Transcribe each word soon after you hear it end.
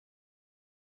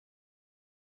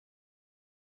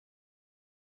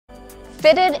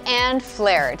Fitted and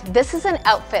flared. This is an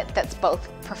outfit that's both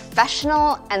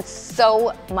professional and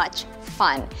so much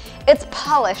fun. It's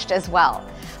polished as well.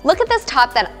 Look at this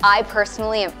top that I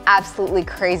personally am absolutely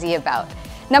crazy about.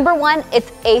 Number one,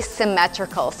 it's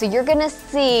asymmetrical. So you're gonna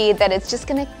see that it's just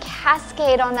gonna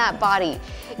cascade on that body,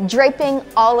 draping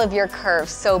all of your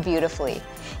curves so beautifully.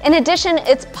 In addition,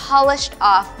 it's polished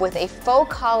off with a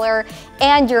faux collar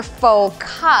and your faux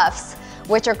cuffs,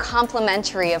 which are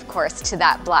complementary, of course, to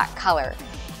that black color.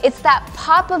 It's that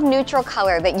pop of neutral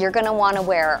color that you're gonna wanna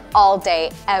wear all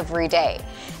day, every day.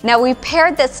 Now, we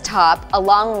paired this top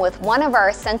along with one of our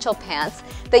essential pants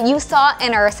that you saw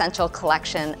in our essential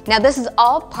collection. Now, this is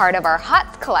all part of our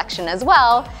Hots collection as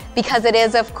well, because it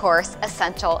is, of course,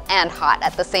 essential and hot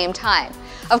at the same time.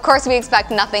 Of course, we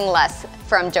expect nothing less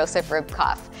from Joseph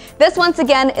Ribkoff. This, once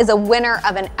again, is a winner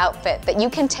of an outfit that you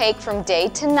can take from day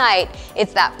to night.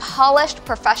 It's that polished,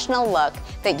 professional look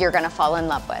that you're gonna fall in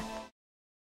love with.